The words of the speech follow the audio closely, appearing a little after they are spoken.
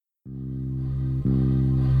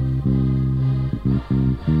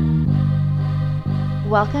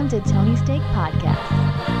Welcome to Tony Steak Podcast.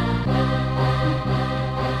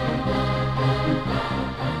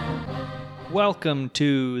 Welcome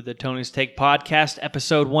to the Tony's Take Podcast,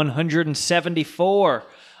 episode 174.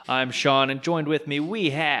 I'm Sean, and joined with me we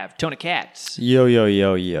have Tony Katz. Yo, yo,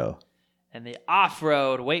 yo, yo. And the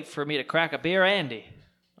off-road, wait for me to crack a beer, Andy.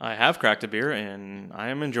 I have cracked a beer, and I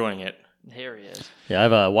am enjoying it. Here he is. Yeah, I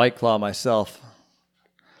have a White Claw myself.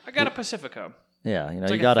 I got a Pacifico. Yeah, you know, It's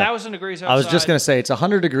like you got 1,000 degrees outside. I was just gonna say it's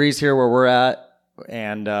 100 degrees here where we're at,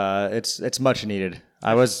 and it's much needed.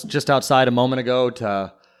 I was just outside a moment ago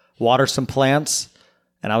to water some plants,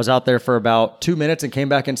 and I was out there for about 2 minutes and came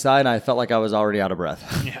back inside, and I felt like I was already out of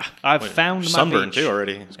breath. Yeah, I've found my Sunburned beach. too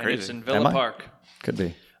already. It's And crazy. it's in Am Villa I? Park. Could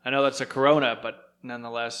be. I know that's a Corona, but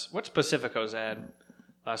nonetheless, what's Pacifico's ad?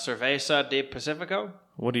 La Cerveza de Pacifico?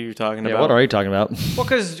 What are you talking Yeah, about? what are you talking about? Well,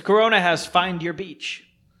 because Corona has Find Your Beach.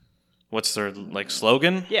 What's their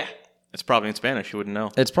slogan? Yeah, It's probably in Spanish. You wouldn't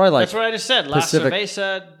know. It's probably like that's what I just said. La Pacific-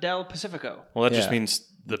 Cerveza del Pacifico. Well, that just Yeah.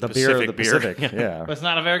 means the the Pacific beer of the Pacific. Yeah. But it's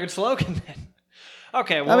not a very good slogan then.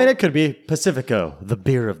 Okay, well, I mean, it could be Pacifico, the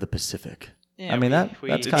beer of the Pacific. Yeah, I mean, that's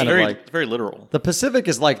It's kind of very, like very literal. the Pacific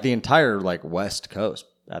is like the entire like West Coast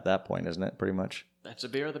at that point, isn't it? Pretty much. that's a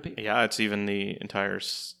beer of the people. Yeah, it's even the entire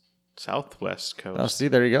southwest coast. Oh, see,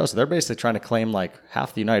 there you go. So they're basically trying to claim like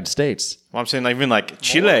half the United States. Well, I'm saying even like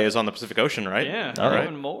Chile is on the Pacific Ocean, right? Yeah, All right.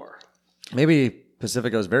 even more. Maybe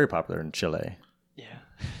Pacifico is very popular in Chile. Yeah.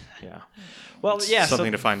 Yeah. Well, yeah, so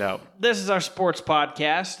Something to find out. this is our sports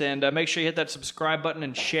podcast, and make sure you hit that subscribe button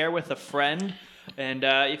and share with a friend. And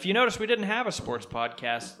if you notice, we didn't have a sports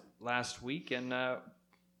podcast last week, and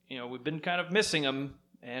we've been kind of missing them.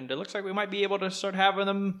 And it looks like we might be able to start having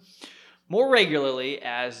them more regularly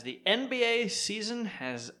as the NBA season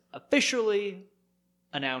has officially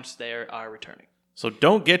announced they are returning. So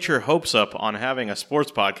don't get your hopes up on having a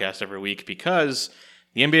sports podcast every week because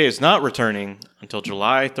the NBA is not returning until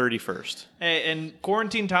July 31st. Hey, and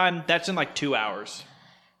quarantine time, that's in like 2 hours.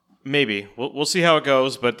 Maybe. We'll see how it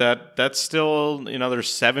goes, but that's still, there's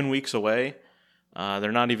 7 weeks away.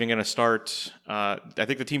 They're not even going to start. I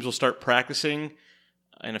think the teams will start practicing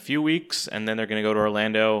in a few weeks, and then they're going to go to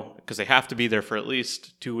Orlando because they have to be there for at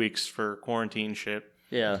least 2 weeks for quarantine shit.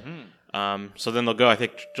 Yeah. So then they'll go, I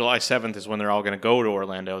think July 7th is when they're all going to go to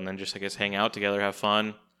Orlando and then just, I guess, hang out together, have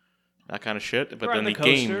fun, that kind of shit. But Ride then the the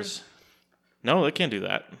games... coasters. No, they can't do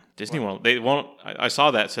that. Disney won't. They won't. I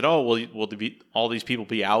saw that. It said, "Oh, will all these people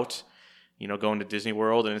be out? Going to Disney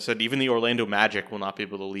World?" And it said even the Orlando Magic will not be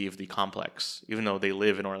able to leave the complex, even though they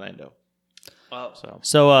live in Orlando. Well,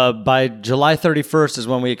 So by July 31st is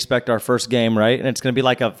when we expect our first game, right? And it's going to be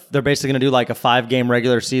like they're basically going to do like a 5-game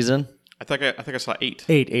regular season. I think I saw 8.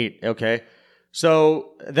 8, okay.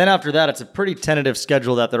 So then after that, it's a pretty tentative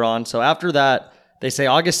schedule that they're on. So after that, they say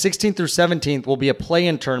August 16th through 17th will be a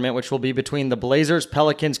play-in tournament, which will be between the Blazers,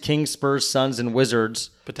 Pelicans, Kings, Spurs, Suns, and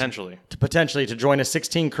Wizards. Potentially. To join a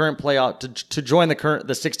 16 current playoff to join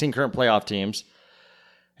the 16 current playoff teams.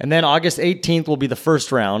 And then August 18th will be the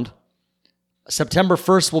first round. September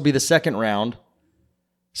 1st will be the second round.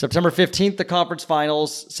 September 15th, the conference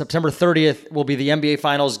finals. September 30th will be the NBA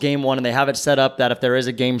finals game 1, and they have it set up that if there is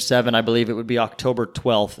a game 7, I believe it would be October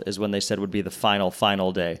 12th is when they said would be the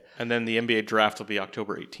final day. And then the NBA draft will be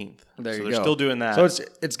October 18th. There so you they're go. still doing that. So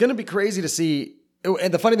it's going to be crazy to see.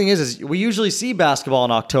 And the funny thing is we usually see basketball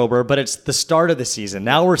in October, but it's the start of the season.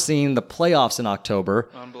 Now we're seeing the playoffs in October.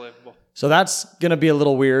 unbelievable. So that's going to be a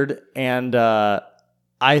little weird. And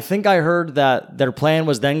I think I heard that their plan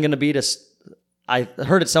was then going to be I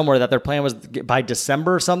heard it somewhere that their plan was by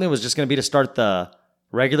December or something was just going to be to start the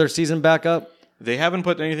regular season back up. They haven't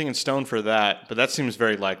put anything in stone for that, but that seems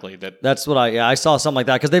very likely. That's what I saw something like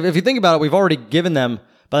that. Because if you think about it, we've already given them,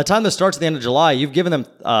 by the time this starts at the end of July, you've given them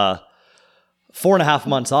 4.5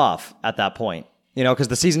 months off at that point. Because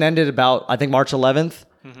the season ended about, I think, March 11th.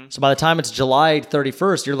 Mm-hmm. So by the time it's July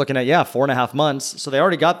 31st, you're looking at, 4.5 months. So they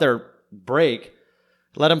already got their break.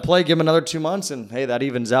 Let them play, give them another 2 months, and hey, that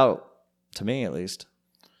evens out, to me at least.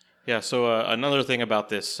 Yeah, so another thing about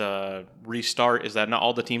this restart is that not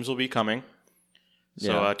all the teams will be coming.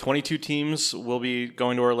 So 22 teams will be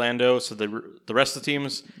going to Orlando. So the rest of the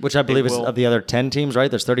teams... Which I believe is of the other 10 teams,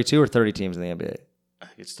 right? There's 32 or 30 teams in the NBA. I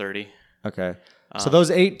think it's 30. Okay. So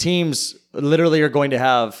those 8 teams literally are going to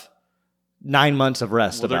have 9 months of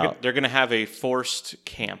rest They're going to have a forced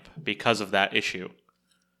camp because of that issue.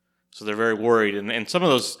 So they're very worried. And some of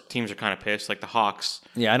those teams are kind of pissed, like the Hawks.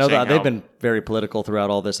 Yeah, I know that. They've been very political throughout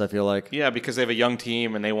all this, I feel like. Yeah, because they have a young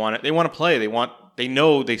team and they want to play. They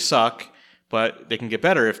know they suck, but they can get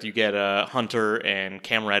better if you get Hunter and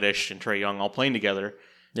Cam Reddish and Trae Young all playing together.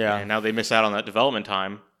 Yeah. And now they miss out on that development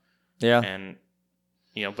time. Yeah. And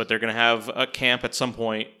but they're going to have a camp at some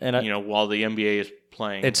point, And while the NBA is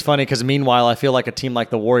playing. It's funny because meanwhile, I feel like a team like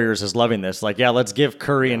the Warriors is loving this. Like, yeah, let's give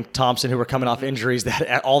Curry and Thompson, who are coming off injuries,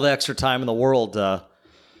 that all the extra time in the world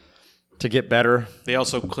to get better. They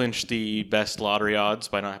also clinched the best lottery odds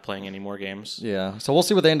by not playing any more games. Yeah, so we'll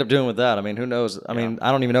see what they end up doing with that. I mean, who knows? I mean,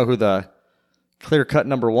 I don't even know who the clear-cut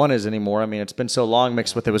number one is anymore. I mean, it's been so long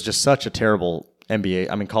mixed with it was just such a terrible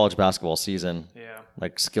college basketball season. Yeah.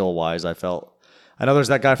 Like skill-wise, I felt. I know there's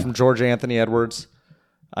that guy from Georgia, Anthony Edwards.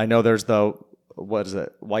 I know there's what is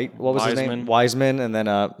it? What was his name? Wiseman. And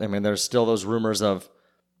then, there's still those rumors of,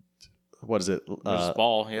 what is it?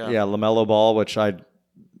 Ball, yeah. Yeah, LaMelo Ball, which I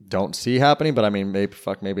don't see happening, but I mean,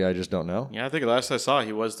 maybe I just don't know. Yeah, I think last I saw,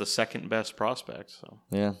 he was the second best prospect. So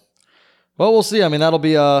yeah. Well, we'll see. I mean, that'll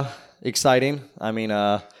be exciting. I mean,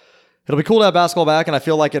 it'll be cool to have basketball back, and I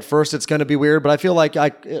feel like at first it's going to be weird, but I feel like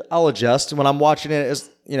I'll adjust when I'm watching it. As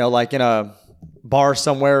like in a bar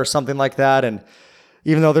somewhere or something like that, and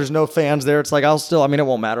even though there's no fans there, it's like it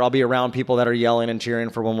won't matter. I'll be around people that are yelling and cheering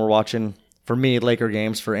for when we're watching. For me, Laker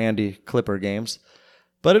games. For Andy, Clipper games.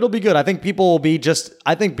 But it'll be good. I think people will be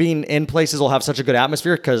I think being in places will have such a good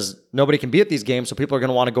atmosphere because nobody can be at these games. So people are going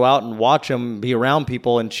to want to go out and watch them, be around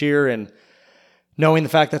people and cheer. And knowing the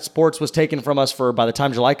fact that sports was taken from us by the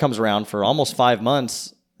time July comes around for almost 5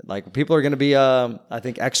 months, like people are going to be, I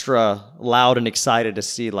think, extra loud and excited to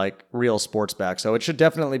see like real sports back. So it should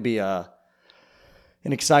definitely be an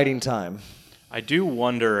exciting time. I do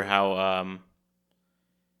wonder how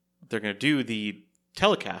they're going to do the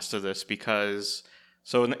telecast of this because...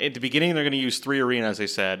 So at the beginning, they're going to use 3 arenas, they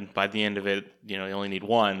said. By the end of it, you only need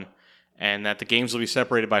 1. And that the games will be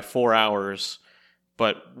separated by 4 hours.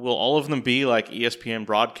 But will all of them be like ESPN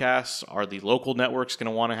broadcasts? Are the local networks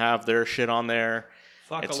going to want to have their shit on there?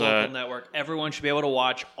 Fuck a local network. Everyone should be able to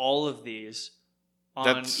watch all of these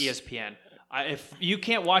on ESPN. If you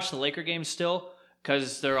can't watch the Laker games still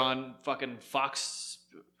because they're on fucking Fox...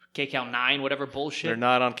 KCAL 9, whatever bullshit. They're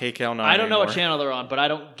not on KCAL 9 I don't know anymore. what channel they're on, but I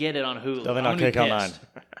don't get it on Hulu. No, they're not KCAL 9.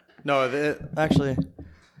 No, actually,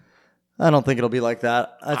 I don't think it'll be like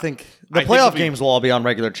that. I think the playoff games will all be on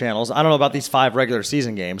regular channels. I don't know about these 5 regular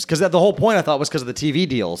season games because the whole point I thought was because of the TV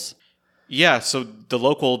deals. Yeah, so the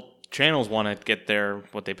local channels want to get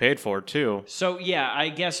what they paid for too. So yeah, I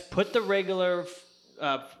guess put the regular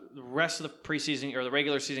rest of the preseason or the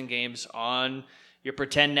regular season games on your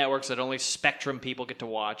pretend networks that only Spectrum people get to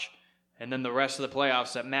watch, and then the rest of the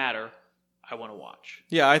playoffs that matter, I want to watch.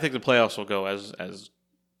 Yeah, I think the playoffs will go as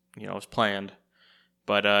planned,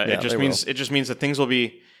 but it just means that things will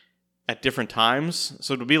be at different times.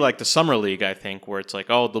 So it'll be like the summer league, I think, where it's like,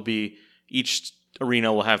 there'll be each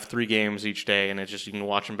arena will have 3 games each day, and it's just you can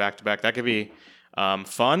watch them back to back. That could be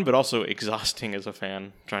fun, but also exhausting as a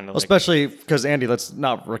fan trying to. Especially because Andy, let's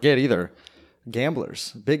not forget either,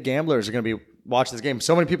 big gamblers are going to be watching this game.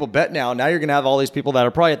 So many people bet now. Now you're going to have all these people that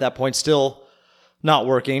are probably at that point still not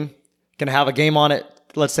working. Going to have a game on it,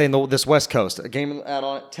 let's say in this West Coast, a game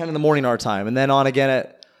on at 10 in the morning our time, and then on again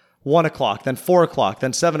at 1 o'clock, then 4 o'clock,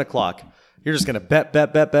 then 7 o'clock. You're just going to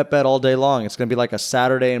bet all day long. It's going to be like a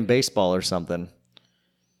Saturday in baseball or something.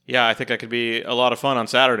 Yeah, I think that could be a lot of fun on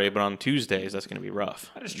Saturday, but on Tuesdays, that's going to be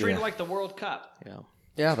rough. I just treat it like the World Cup.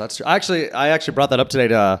 Yeah, that's true. I actually brought that up today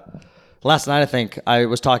last night. I think I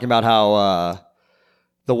was talking about how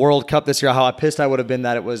the World Cup this year, how pissed I would have been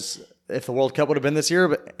that it was if the World Cup would have been this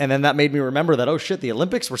year, and then that made me remember that the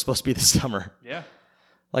Olympics were supposed to be this summer. Yeah,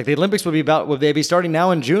 like the Olympics would they be starting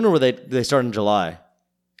now in June or would they start in July?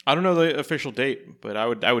 I don't know the official date, but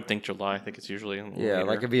I would think July. I think it's usually later.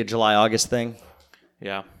 Like it'd be a July-August thing.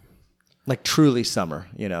 Yeah, like truly summer,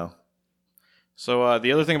 So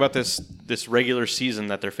the other thing about this regular season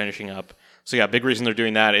that they're finishing up. So yeah, big reason they're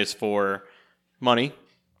doing that is for money.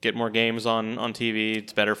 Get more games on TV.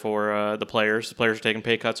 It's better for the players. The players are taking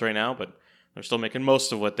pay cuts right now, but they're still making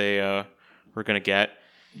most of what they were going to get.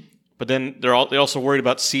 But then they also worried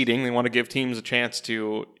about seeding. They want to give teams a chance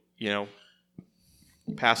to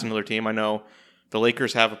pass another team. I know the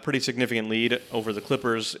Lakers have a pretty significant lead over the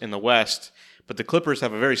Clippers in the West, but the Clippers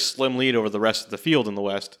have a very slim lead over the rest of the field in the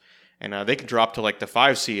West, and they could drop to like the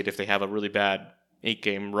 5 seed if they have a really bad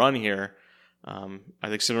 8-game run here. I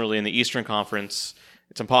think similarly in the Eastern Conference,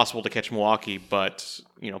 it's impossible to catch Milwaukee, but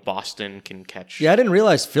Boston can catch. Yeah, I didn't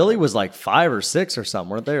realize Philly was like 5 or 6 or something,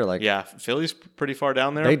 weren't they? Yeah, Philly's pretty far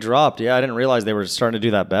down there. They dropped. Yeah, I didn't realize they were starting to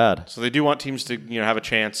do that bad. So they do want teams to have a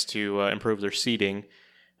chance to improve their seeding,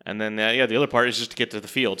 and then the other part is just to get to the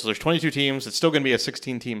field. So there's 22 teams. It's still going to be a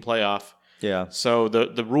 16-team playoff. Yeah. So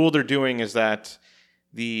the rule they're doing is that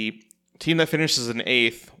the team that finishes in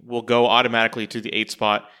 8th will go automatically to the 8th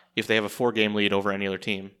spot if they have a 4-game lead over any other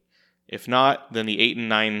team. If not, then the 8 and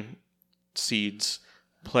 9 seeds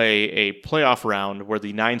play a playoff round where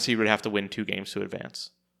the 9 seed would have to win 2 games to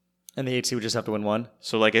advance. And the 8 seed would just have to win one?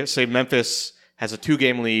 So, like, say Memphis has a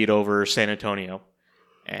 2-game lead over San Antonio,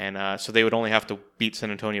 and so they would only have to beat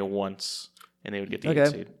San Antonio once, and they would get the 8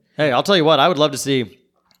 seed. Hey, I'll tell you what, I would love to see,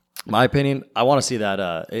 my opinion, I want to see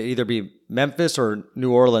that it either be Memphis or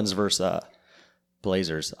New Orleans versus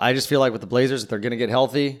Blazers. I just feel like with the Blazers, if they're going to get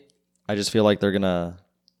healthy, I just feel like they're going to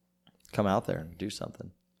come out there and do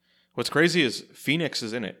something. What's crazy is Phoenix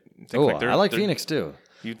is in it. I like Phoenix too.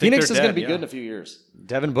 Phoenix is going to be good in a few years.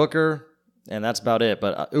 Devin Booker, and that's about it.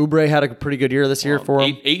 But Oubre had a pretty good year this year for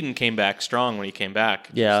him. Ayton came back strong when he came back.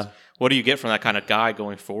 Yeah. What do you get from that kind of guy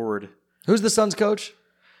going forward? Who's the Suns coach?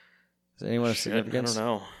 Is anyone of significance? I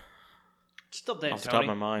don't know. Still D'Antoni. Off the top of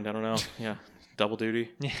my mind, I don't know. Yeah, double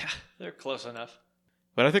duty. Yeah, they're close enough.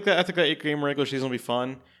 But I think that 8-game regular season will be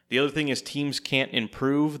fun. The other thing is teams can't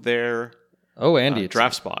improve their Andy,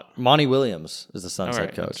 draft spot. Monty Williams is the Suns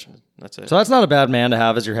head coach. That's it. So that's not a bad man to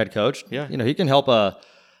have as your head coach. Yeah. He can help a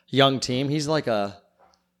young team. He's like a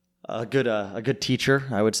good teacher,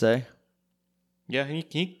 I would say. Yeah,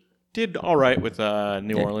 he did all right with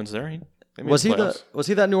New Orleans there. Was he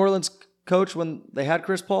that New Orleans coach when they had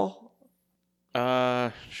Chris Paul?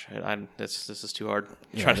 This is too hard.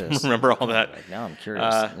 I'm trying to remember all that. Right now I'm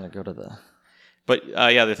curious. I'm gonna go to the. But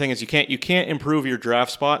the thing is, you can't improve your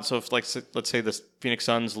draft spot. So if let's say the Phoenix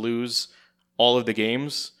Suns lose all of the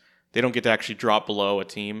games, they don't get to actually drop below a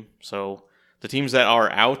team. So the teams that are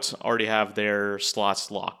out already have their slots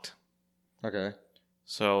locked. Okay.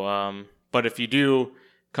 So, but if you do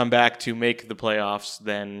come back to make the playoffs,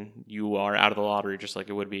 then you are out of the lottery, just like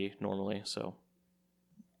it would be normally. So.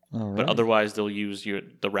 All right. But otherwise, they'll use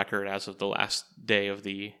the record as of the last day of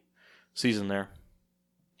the season there.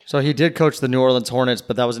 So he did coach the New Orleans Hornets,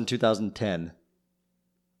 but that was in 2010.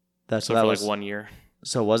 So for like 1 year.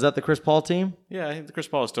 So was that the Chris Paul team? Yeah, I think the Chris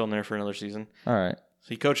Paul is still in there for another season. All right. So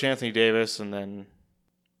he coached Anthony Davis, and then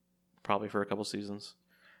probably for a couple seasons.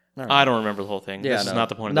 Right. I don't remember the whole thing. Yeah, this is not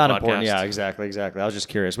the point of not the podcast. important. Yeah, exactly. I was just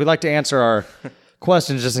curious. We like to answer our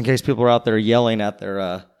questions just in case people are out there yelling at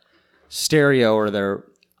their stereo or their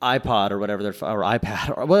iPod or whatever, or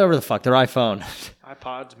iPad or whatever the fuck, their iPhone.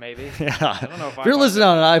 iPods, maybe. Yeah. I don't know if you're listening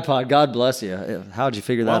on an iPod, God bless you. How'd you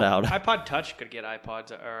figure that out? iPod Touch could get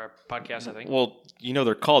iPods or podcasts, I think. Well,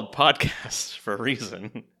 they're called podcasts for a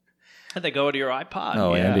reason. They go to your iPod.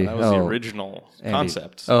 Oh, yeah, Andy. that was the original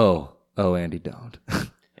concept. Oh, Andy, don't. Yeah.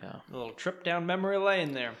 A little trip down memory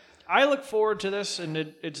lane there. I look forward to this, and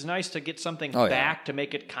it's nice to get something back to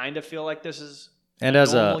make it kind of feel like this is and a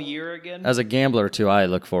normal year again. As a gambler, too, I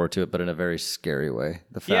look forward to it, but in a very scary way.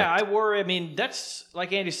 I worry. I mean, that's,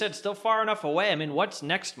 like Andy said, still far enough away. I mean, what's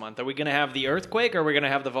next month? Are we going to have the earthquake, or are we going to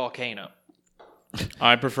have the volcano?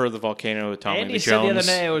 I prefer the volcano with Tommy Andy Lee said Jones. the other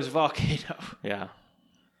day it was volcano. Yeah.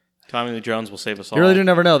 Tommy Lee Jones will save us all. You really do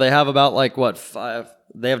never know. They have about, 5...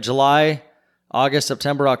 They have July, August,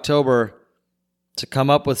 September, October to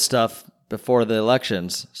come up with stuff before the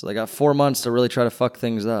elections. So they got 4 months to really try to fuck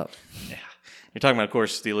things up. Yeah. You're talking about, of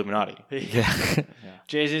course, the Illuminati. Yeah.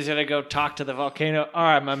 Jay-Z's going to go talk to the volcano. All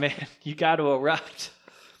right, my man, you got to erupt.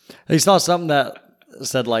 He saw something that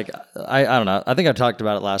said, I don't know. I think I talked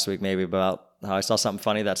about it last week maybe about how I saw something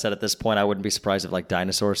funny that said at this point I wouldn't be surprised if,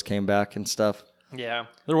 dinosaurs came back and stuff. Yeah.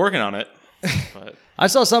 They're working on it. But I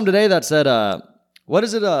saw something today that said, what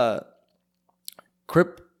is it,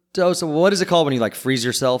 crypto? So what is it called when you, freeze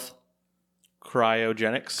yourself?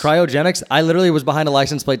 Cryogenics. Cryogenics? I literally was behind a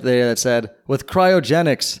license plate today that said, with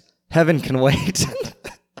cryogenics, heaven can wait.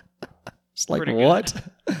 It's like, what?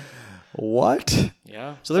 What?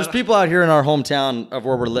 Yeah. So there's people out here in our hometown of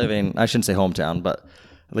where we're living. I shouldn't say hometown, but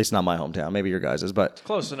at least not my hometown. Maybe your guys's, but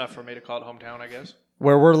Close enough for me to call it hometown, I guess.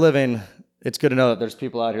 where we're living, it's good to know that there's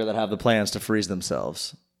people out here that have the plans to freeze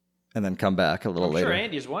themselves and then come back a little I'm later. sure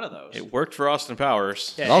Andy is one of those. It worked for Austin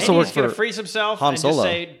Powers. Yeah, also Andy's worked going for to freeze himself Han and Solo. just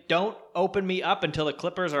say, don't open me up until the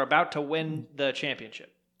Clippers are about to win the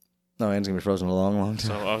championship. No, Andy's going to be frozen a long, long time.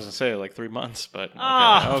 So I was going to say 3 months, but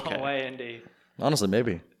Okay. okay. Way, Andy. Honestly,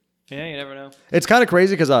 maybe. Yeah, you never know. It's kind of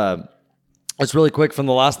crazy because it's really quick from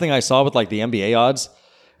the last thing I saw with the NBA odds.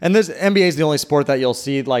 And this NBA is the only sport that you'll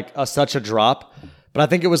see such a drop. But I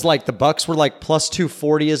think it was the Bucks were plus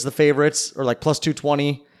 240 as the favorites or plus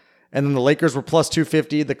 220. And then the Lakers were plus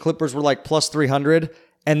 250. The Clippers were plus 300.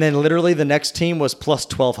 And then literally the next team was plus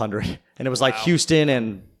 1200. And it was Houston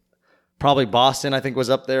and probably Boston, I think, was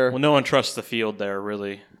up there. Well, no one trusts the field there,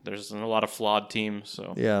 really. There's a lot of flawed teams.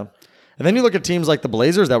 So Yeah. And then you look at teams like the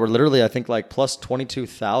Blazers that were literally, I think, plus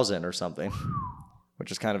 22,000 or something,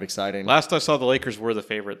 which is kind of exciting. Last I saw, the Lakers were the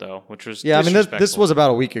favorite, though, which was Yeah, I mean, this disrespectful. was about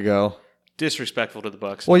a week ago. Disrespectful to the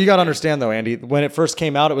Bucks. Well, you got to understand, though, Andy, when it first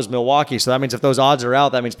came out, it was Milwaukee. So that means if those odds are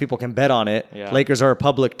out, that means people can bet on it. Yeah. Lakers are a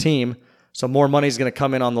public team. So more money is going to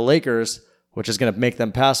come in on the Lakers, which is going to make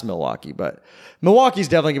them pass Milwaukee. But Milwaukee's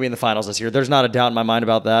definitely going to be in the finals this year. There's not a doubt in my mind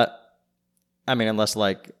about that. I mean, unless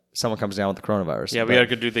like someone comes down with the coronavirus. Yeah, we But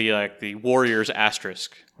got to do the Warriors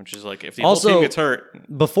asterisk, which is like if the Also- whole team gets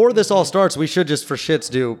hurt. before this all starts, we should just for shits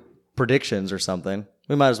do predictions or something.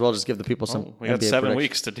 We might as well just give the people some. We got NBA 7 predictions.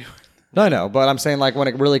 weeks to do it. No, I know, but I'm saying like when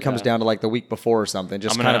it really comes down to like the week before or something,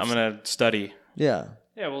 just I'm kind of gonna study. yeah.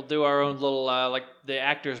 Yeah, we'll do our own little like the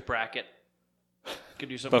actors bracket. Could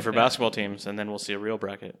do something. But for like that. basketball teams, and then we'll see a real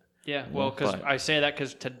bracket. Yeah, well, because But- I say that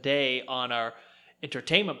because today on our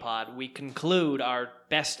entertainment pod we conclude our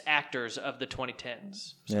best actors of the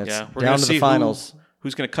 2010s. Yeah, it's Yeah, we're down gonna to see the finals.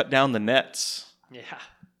 who's gonna cut down the nets, Yeah.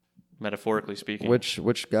 metaphorically speaking.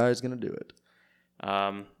 Which guy is going to do it?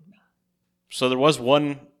 So there was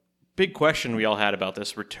one big question we all had about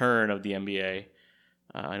this return of the NBA.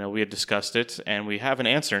 I know we had discussed it, and we have an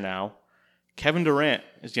answer now. Kevin Durant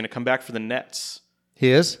is going to come back for the Nets.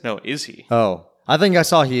 He is? No, is he? Oh, I think I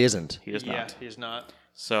saw he isn't. He is Yeah, not. he's not.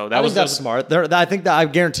 So I that think was that's smart. I think that I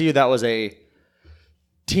guarantee you that was a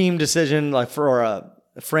team decision, like for a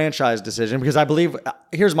franchise decision, because I believe.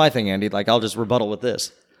 Here's my thing, Andy. Like I'll just rebuttal with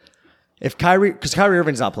this. If because Kyrie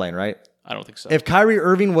Irving's not playing, right? I don't think so. If Kyrie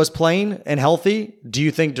Irving was playing and healthy, do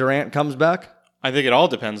you think Durant comes back? I think it all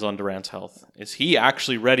depends on Durant's health. Is he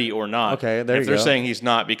actually ready or not? Okay, there if you they're go. saying he's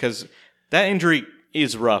not, because that injury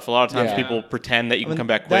is rough. A lot of times Yeah. people pretend that you can come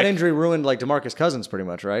back quick. That injury ruined like DeMarcus Cousins pretty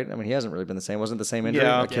much, right? I mean, he hasn't really been the same. Wasn't it the same injury?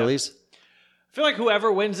 Yeah. Achilles. I feel like whoever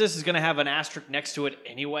wins this is going to have an asterisk next to it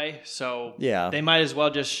anyway, so Yeah. they might as well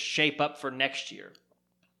just shape up for next year.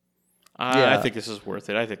 Yeah. I think this is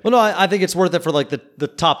worth it. I think. Well, no, I think it's worth it for like the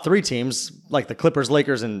top three teams, like the Clippers,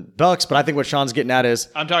 Lakers, and Bucks. But I think what Sean's getting at is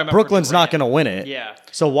I'm talking about Brooklyn's for not Durant. going to win it. Yeah.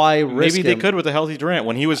 So why risk Maybe they him? could with a healthy Durant.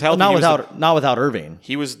 When he was healthy, Not he was not without Irving.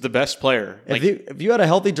 he was the best player. Like, If you had a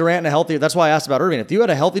healthy Durant and a healthy, that's why I asked about Irving. If you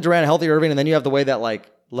had a healthy Durant, and a healthy Irving, and then you have the way that like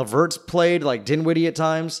Levert's played, like Dinwiddie at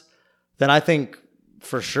times, then I think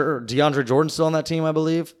for sure DeAndre Jordan's still on that team, I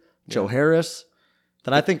believe. Joe Harris.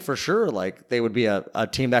 Then I think for sure like they would be a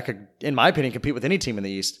team that could, in my opinion, compete with any team in the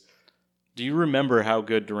East. do you remember how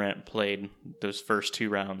good Durant played those first 2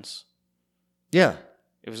 rounds? Yeah.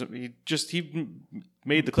 It was he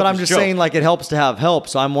made the Clippers But I'm just joke. saying, like, it helps to have help.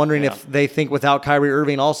 So I'm wondering Yeah. if they think without Kyrie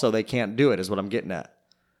Irving also they can't do it, is what I'm getting at.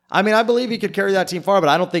 I mean, I believe he could carry that team far, but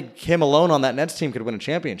I don't think him alone on that Nets team could win a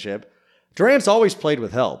championship. Durant's always played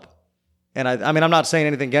with help. And I mean, I'm not saying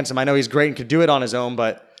anything against him. I know he's great and could do it on his own,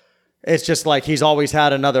 but it's just like he's always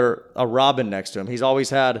had a Robin next to him.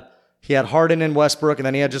 He had Harden and Westbrook, and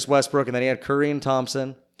then he had just Westbrook, and then he had Curry and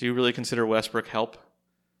Thompson. Do you really consider Westbrook help?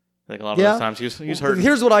 Like a lot of Yeah. those times he was hurt.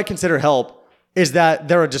 Here's what I consider help is that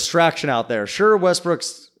they're a distraction out there. Sure,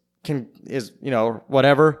 Westbrook's is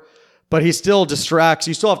whatever, but he still distracts.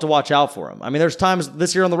 You still have to watch out for him. I mean, there's times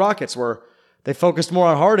this year on the Rockets where they focused more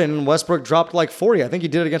on Harden and Westbrook dropped like 40. I think he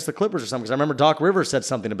did it against the Clippers or something because I remember Doc Rivers said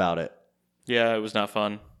something about it. Yeah, it was not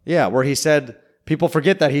fun. Yeah, where he said people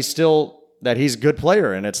forget that he's a good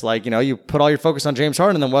player, and it's like you put all your focus on James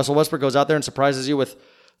Harden, and then Russell Westbrook goes out there and surprises you with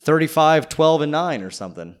 35, 12, and 9 or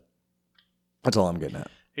something. That's all I'm getting at.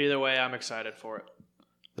 Either way, I'm excited for it.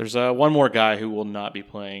 There's one more guy who will not be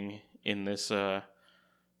playing in this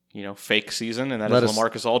fake season, and that Let is us-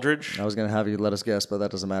 LaMarcus Aldridge. I was going to have you let us guess, but that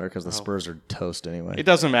doesn't matter because the Spurs are toast anyway. It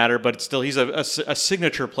doesn't matter, but still, he's a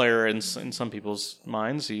signature player in some people's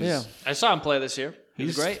minds. He's Yeah. I saw him play this year. He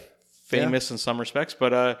was He's great. famous in some respects,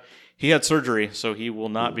 but he had surgery, so he will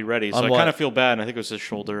not be ready. So On I what? kind of feel bad, and I think it was his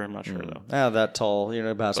shoulder. I'm not sure, though. That tall,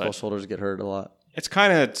 basketball But- shoulders get hurt a lot. It's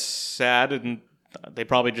kind of sad, and they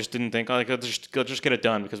probably just didn't think, like, let's just get it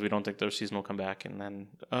done because we don't think their season will come back, and then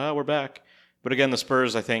we're back. But again, the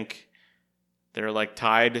Spurs, I think they're like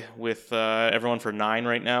tied with everyone for 9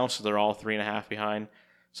 right now, so they're all 3.5 behind.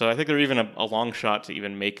 So I think they're even a long shot to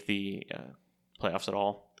even make the playoffs at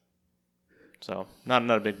all. So not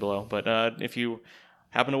a big blow, but if you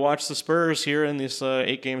happen to watch the Spurs here in this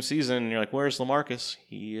 8-game season, and you're like, where's LaMarcus?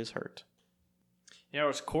 He is hurt. It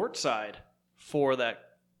was courtside for that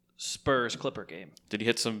Spurs Clipper game. Did he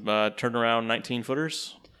hit some turnaround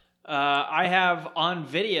 19-footers? I have on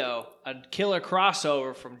video a killer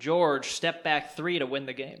crossover from George, step back 3 to win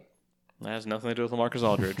the game. That has nothing to do with LaMarcus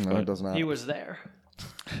Aldridge. No, but it does not. He was there.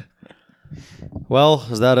 Well,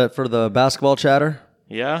 is that it for the basketball chatter?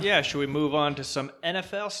 Yeah? Yeah, should we move on to some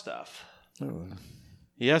NFL stuff?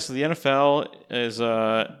 Yeah, so the NFL is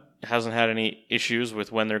hasn't had any issues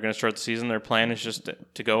with when they're going to start the season. Their plan is just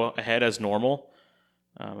to go ahead as normal.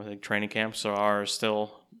 I think training camps are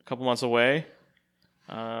still a couple months away.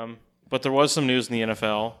 But there was some news in the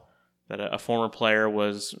NFL that a former player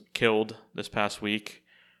was killed this past week,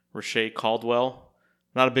 Rashay Caldwell.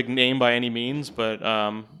 Not a big name by any means, but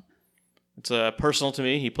it's personal to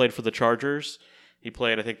me. He played for the Chargers. He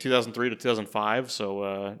played, I think, 2003 to 2005,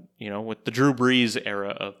 so, with the Drew Brees era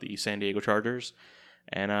of the San Diego Chargers.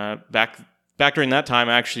 And back during that time,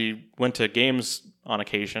 I actually went to games on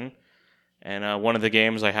occasion. And one of the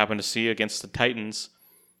games I happened to see against the Titans,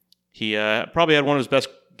 he probably had one of his best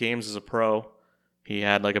games as a pro. He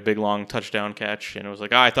had like a big, long touchdown catch, and it was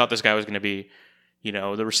like, I thought this guy was going to be,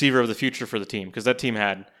 the receiver of the future for the team, because that team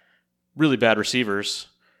had really bad receivers.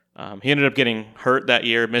 He ended up getting hurt that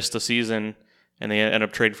year, missed the season, and they ended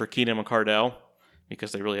up trading for Keenan McCardell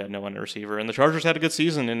because they really had no one to receiver. And the Chargers had a good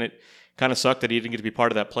season, and it kind of sucked that he didn't get to be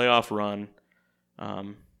part of that playoff run.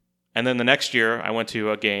 And then the next year, I went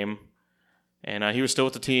to a game, and he was still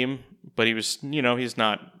with the team, but he was, he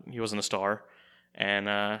wasn't a star. And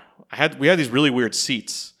we had these really weird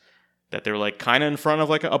seats that they were like kind of in front of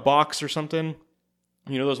like a box or something.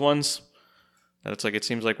 Those ones that it's like, it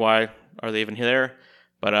seems like, why are they even there?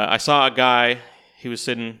 But I saw a guy, he was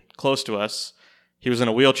sitting close to us. He was in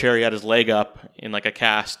a wheelchair. He had his leg up in like a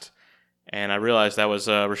cast. And I realized that was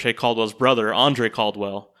Rashay Caldwell's brother, Andre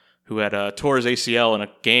Caldwell, who had tore his ACL in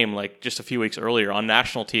a game like just a few weeks earlier on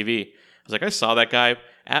national TV. I was like, I saw that guy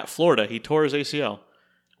at Florida. He tore his ACL.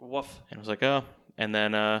 Woof. And I was like, oh. And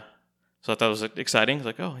then, so I thought that was exciting. I was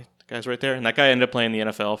like, oh, the guy's right there. And that guy ended up playing the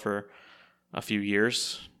NFL for a few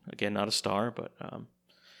years. Again, not a star, but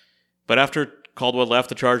after Caldwell left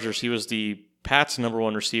the Chargers, he was the Pats'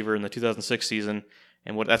 #1 receiver in the 2006 season.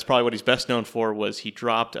 And that's probably what he's best known for was he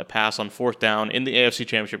dropped a pass on 4th down in the AFC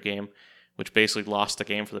Championship game, which basically lost the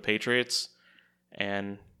game for the Patriots.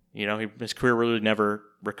 And, his career really never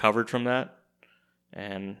recovered from that.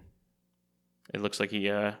 And it looks like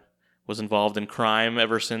he was involved in crime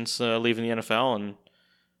ever since leaving the NFL, and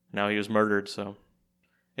now he was murdered. So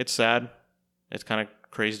it's sad. It's kind of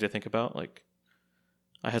crazy to think about. Like,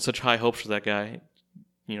 I had such high hopes for that guy,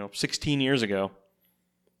 16 years ago.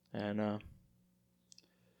 And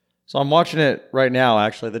So I'm watching it right now,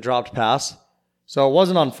 actually, the dropped pass. So it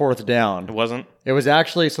wasn't on 4th down. it wasn't. It was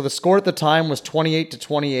actually, so the score at the time was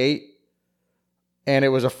 28-28, and it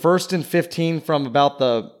was a 1st and 15 from about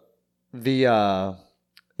the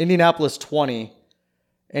Indianapolis 20,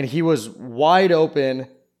 and he was wide open,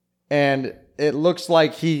 and it looks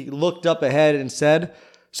like he looked up ahead and said,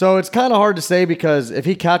 so it's kind of hard to say because if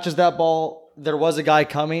he catches that ball, there was a guy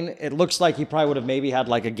coming. It looks like he probably would have maybe had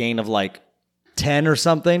like a gain of like 10 or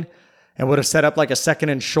something and would have set up like a 2nd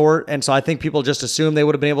and short. And so I think people just assumed they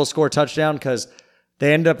would have been able to score a touchdown because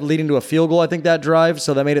they ended up leading to a field goal, I think, that drive.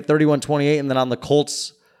 So that made it 31-28. And then on the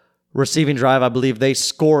Colts receiving drive, I believe they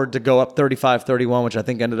scored to go up 35-31, which I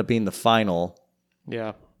think ended up being the final.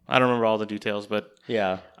 Yeah. I don't remember all the details, but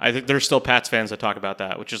Yeah. I think there's still Pats fans that talk about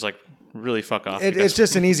that, which is like, really fuck off. It's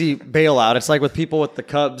just an easy bailout. It's like with people with the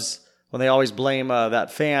Cubs when they always blame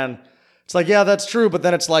that fan. It's like, yeah, that's true. But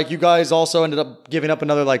then it's like you guys also ended up giving up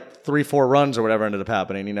another like 3-4 runs or whatever ended up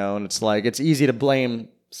happening, and it's like it's easy to blame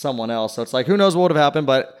someone else. So it's like, who knows what would have happened,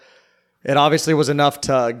 but it obviously was enough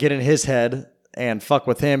to get in his head and fuck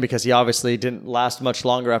with him because he obviously didn't last much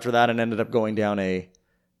longer after that and ended up going down a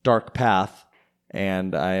dark path.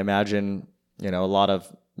 And I imagine, a lot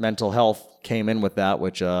of mental health came in with that,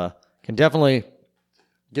 which can definitely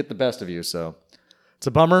get the best of you. So it's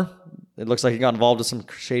a bummer. It looks like he got involved with some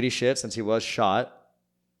shady shit since he was shot.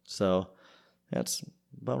 So it's a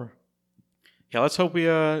bummer. Yeah, let's hope we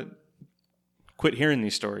quit hearing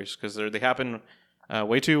these stories because they happen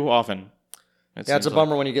way too often. It's a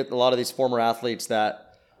bummer when you get a lot of these former athletes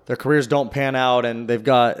that their careers don't pan out and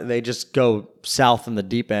they just go south in the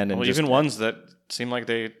deep end. And even ones that seem like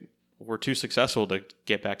they were too successful to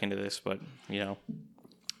get back into this, but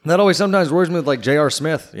That always sometimes worries me with like J.R.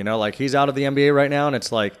 Smith, like he's out of the NBA right now and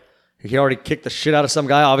it's like he already kicked the shit out of some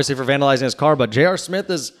guy, obviously for vandalizing his car, but J.R. Smith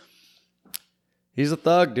he's a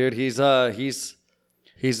thug, dude. He likes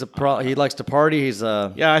to party.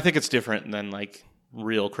 Yeah, I think it's different than like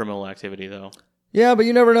real criminal activity though. Yeah, but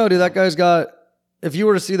you never know, dude. That guy's if you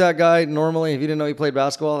were to see that guy normally, if you didn't know he played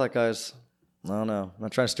basketball, that guy's, I don't know, I'm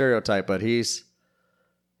not trying to stereotype, but he's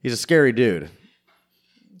a scary dude.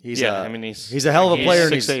 He's a hell of a player.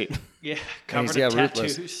 6'8". Yeah, covered in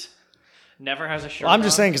ruthless. tattoos. Never has a shirt Well, I'm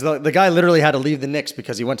just on. saying because the guy literally had to leave the Knicks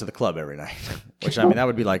because he went to the club every night. Which, that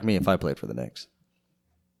would be like me if I played for the Knicks.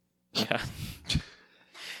 Yeah.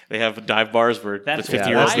 They have dive bars where That's, the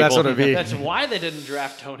 50-year-old that's people. what it'd be. That's why they didn't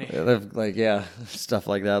draft Tony. Like stuff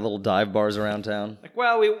like that. Little dive bars around town. Like,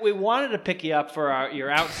 well, we wanted to pick you up for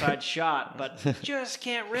your outside shot, but just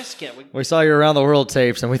can't risk it. We saw your around the world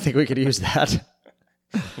tapes, and we think we could use that.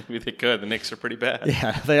 They could. The Knicks are pretty bad.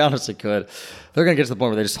 Yeah, they honestly could. They're gonna get to the point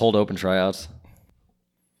where they just hold open tryouts.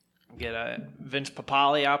 Get Vince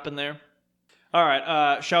Papali up in there. All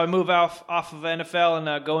right, shall we move off of NFL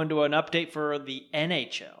and go into an update for the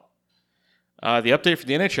NHL? The update for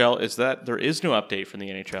the NHL is that there is no update from the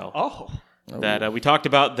NHL. Oh. That we talked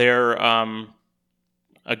about their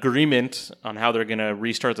agreement on how they're going to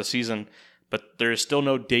restart the season, but there is still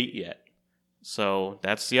no date yet. So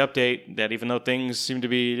that's the update, that even though things seem to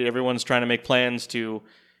be, everyone's trying to make plans to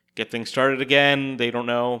get things started again, they don't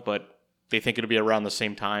know, but they think it'll be around the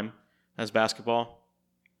same time as basketball.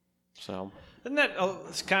 So Doesn't that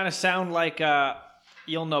kind of sound like,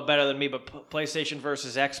 you'll know better than me, but PlayStation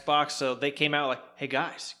versus Xbox, so they came out like, hey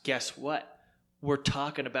guys, guess what? We're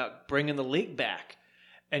talking about bringing the league back.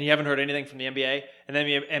 And you haven't heard anything from the NBA. And then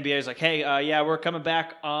the NBA is like, hey, yeah, we're coming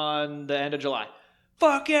back on the end of July.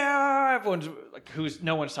 Fuck yeah! Everyone's like,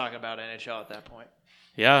 no one's talking about NHL at that point.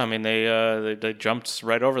 yeah, I mean they jumped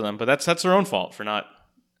right over them, but that's their own fault for not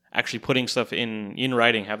actually putting stuff in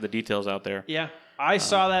writing, have the details out there. Yeah. I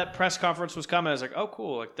saw that press conference was coming. I was like, oh,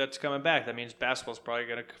 cool. Like, that's coming back. That means basketball's probably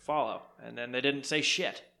going to follow. And then they didn't say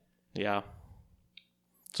shit. Yeah.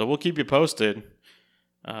 So we'll keep you posted.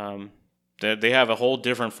 They have a whole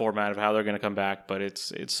different format of how they're going to come back, but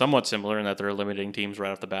it's somewhat similar in that they're limiting teams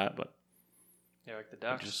right off the bat. But Yeah, like the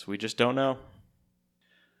Ducks. we just don't know.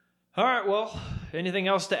 All right, well, anything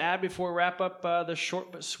else to add before we wrap up the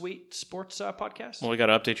short but sweet sports podcast? Well, we got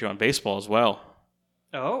to update you on baseball as well.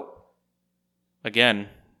 Oh. Again,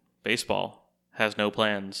 baseball has no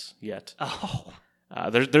plans yet. Oh.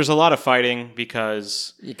 There's a lot of fighting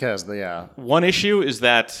because one issue is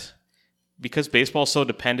that because baseball is so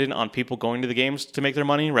dependent on people going to the games to make their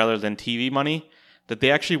money rather than TV money, that they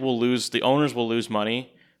actually the owners will lose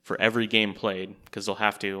money for every game played because they'll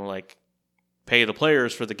have to pay the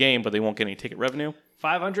players for the game, but they won't get any ticket revenue.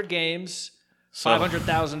 500 games,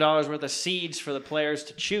 $500,000 worth of seeds for the players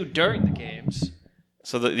to chew during the games.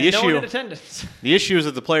 So the No issue one in attendance. The issue is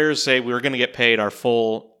that the players say we're going to get paid our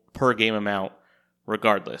full per game amount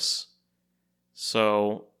regardless.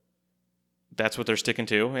 So that's what they're sticking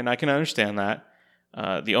to, and I can understand that.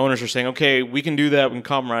 The owners are saying, okay, we can do that, we can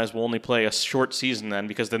compromise, we'll only play a short season then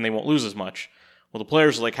because then they won't lose as much. Well, the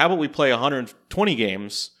players are like, how about we play 120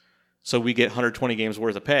 games so we get 120 games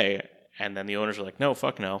worth of pay? And then the owners are like, no,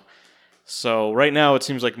 fuck no. So right now it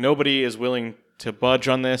seems like nobody is willing to budge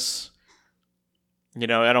on this. I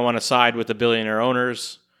don't want to side with the billionaire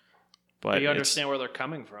owners, but you understand where they're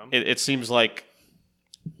coming from. It seems like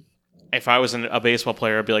if I was a baseball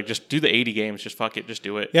player, I'd be like, just do the 80 games. Just fuck it. Just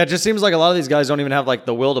do it. Yeah, it just seems like a lot of these guys don't even have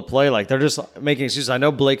the will to play. They're just making excuses. I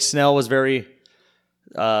know Blake Snell was very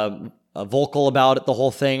vocal about it, the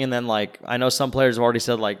whole thing. And then I know some players have already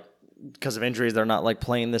said because of injuries, they're not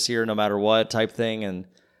playing this year no matter what type thing. And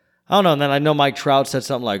I don't know. And then I know Mike Trout said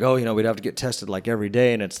something like, oh, we'd have to get tested every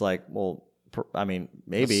day. And it's like, well, I mean,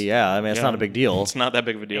 maybe, yeah. I mean, it's not a big deal. It's not that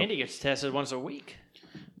big of a deal. Andy gets tested once a week.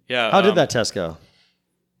 Yeah. How did that test go?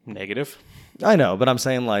 Negative. I know, but I'm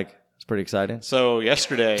saying it's pretty exciting. So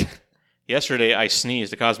yesterday I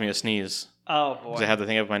sneezed. It caused me a sneeze. Oh, boy. Because I had the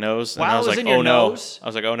thing up my nose. While and I was it was like, in your oh no. nose? I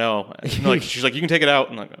was like, oh no. And she's like, you can take it out.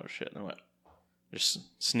 And I'm like, oh shit. And I just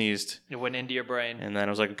sneezed. It went into your brain. And then I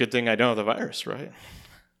was like, good thing I don't have the virus, right?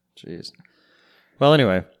 Jeez. Well,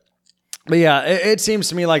 anyway. But yeah, it seems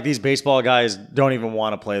to me like these baseball guys don't even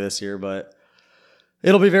want to play this year, but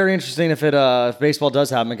it'll be very interesting if baseball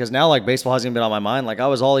does happen, because now baseball hasn't even been on my mind. I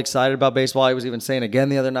was all excited about baseball. I was even saying again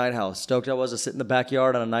the other night how stoked I was to sit in the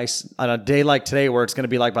backyard on a day like today where it's going to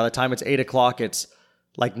be by the time it's 8 o'clock, it's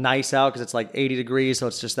nice out because it's 80 degrees, so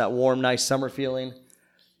it's just that warm, nice summer feeling.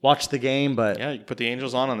 Watch the game, but yeah, you can put the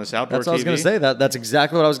Angels on this outdoor that's what TV. I was going to say. That's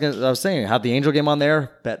exactly what I was saying. Have the Angel game on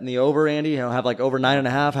there, bet in the over, Andy. Have over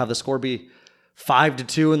 9.5. Have the score be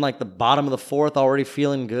 5-2 in the bottom of the fourth. Already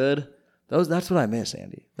feeling good. That's what I miss,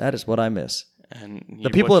 Andy. That is what I miss. And the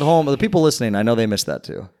people at home, the people listening, I know they miss that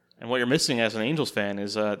too. And what you're missing as an Angels fan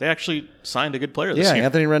is they actually signed a good player this year.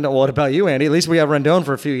 Anthony Rendon. What about you, Andy? At least we have Rendon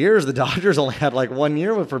for a few years. The Dodgers only had 1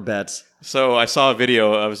 year for Betts. So I saw a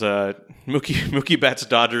video of Mookie Betts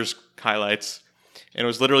Dodgers highlights, and it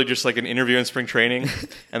was literally just an interview in spring training,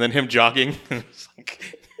 and then him jogging.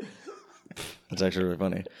 That's actually really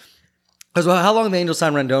funny. Because how long did the Angels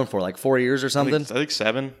sign Rendon for? 4 years or something? I think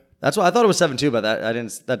 7. That's what I thought it was 7-2, but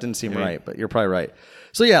that didn't seem right. But you're probably right.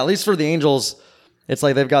 So yeah, at least for the Angels, it's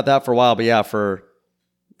they've got that for a while. But yeah, for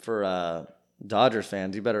Dodgers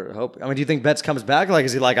fans. You better hope. I mean, do you think Betts comes back? Like,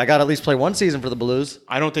 is he like, I got to at least play one season for the Blues?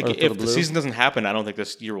 I don't think Or for if the the Blues? season doesn't happen, I don't think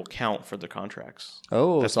this year will count for the contracts.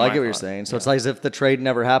 Oh, That's so I my get what you're thought. saying. So it's like as if the trade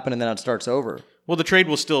never happened and then it starts over. Well, the trade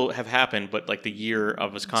will still have happened, but like the year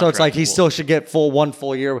of his contract. So it's like he will- still should get one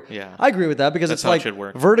full year. Yeah. I agree with that because That's it's how it like should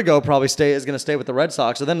work. Vertigo probably is going to stay with the Red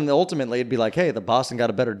Sox. So then ultimately it'd be like, hey, the Boston got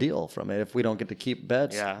a better deal from it if we don't get to keep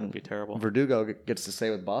Betts. Yeah, it'd be terrible. Verdugo gets to stay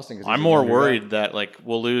with Boston. 'Cause he's I'm a more younger guy. worried that like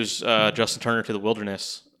we'll lose Justin Turner to the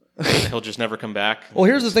wilderness. He'll just never come back. Well,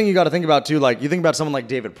 here's the thing you got to think about too. Like you think about someone like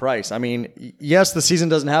David Price. I mean, yes, the season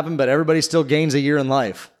doesn't happen, but everybody still gains a year in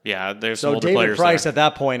life. Yeah, there's So some older David players Price there. at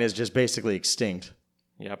that point is just basically extinct.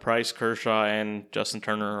 Yeah, Price, Kershaw, and Justin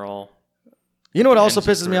Turner are all. You know what also Ends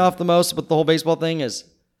his pisses me career. off the most with the whole baseball thing is,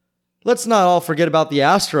 let's not all forget about the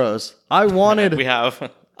Astros. I wanted. We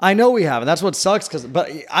have. I know we have, and that's what sucks.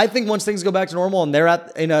 But I think once things go back to normal and they're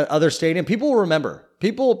in another stadium, people will remember.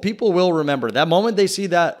 People will remember that moment they see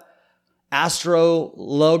that Astro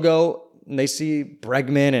logo and they see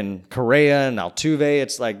Bregman and Correa and Altuve.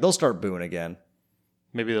 It's like they'll start booing again.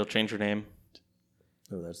 Maybe they'll change their name.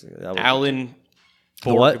 Oh, that Alan.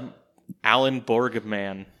 The what? Alan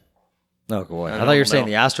Borgman. Oh boy! I don't thought you were saying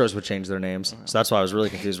know. the Astros would change their names, so that's why I was really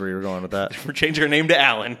confused where you were going with that. We're changing our name to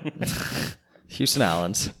Alan. Houston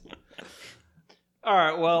Allens. All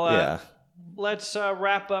right, well, Yeah. let's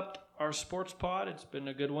wrap up our sports pod. It's been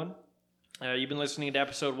a good one. You've been listening to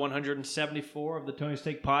episode 174 of the Tony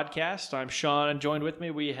Steak Podcast. I'm Sean, and joined with me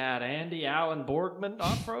we had Andy, Alan Borgman,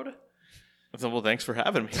 off-road, Well, thanks for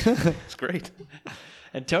having me. It's great.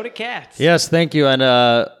 and Tony Katz. Yes, thank you. And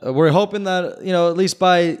we're hoping that, at least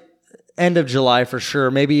by end of July for sure,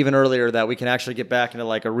 maybe even earlier, that we can actually get back into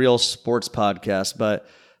like a real sports podcast. But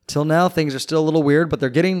till now, things are still a little weird, but they're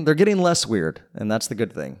getting less weird, and that's the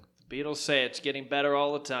good thing. Beatles say it's getting better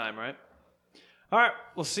all the time, right? All right,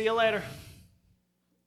 we'll see you later.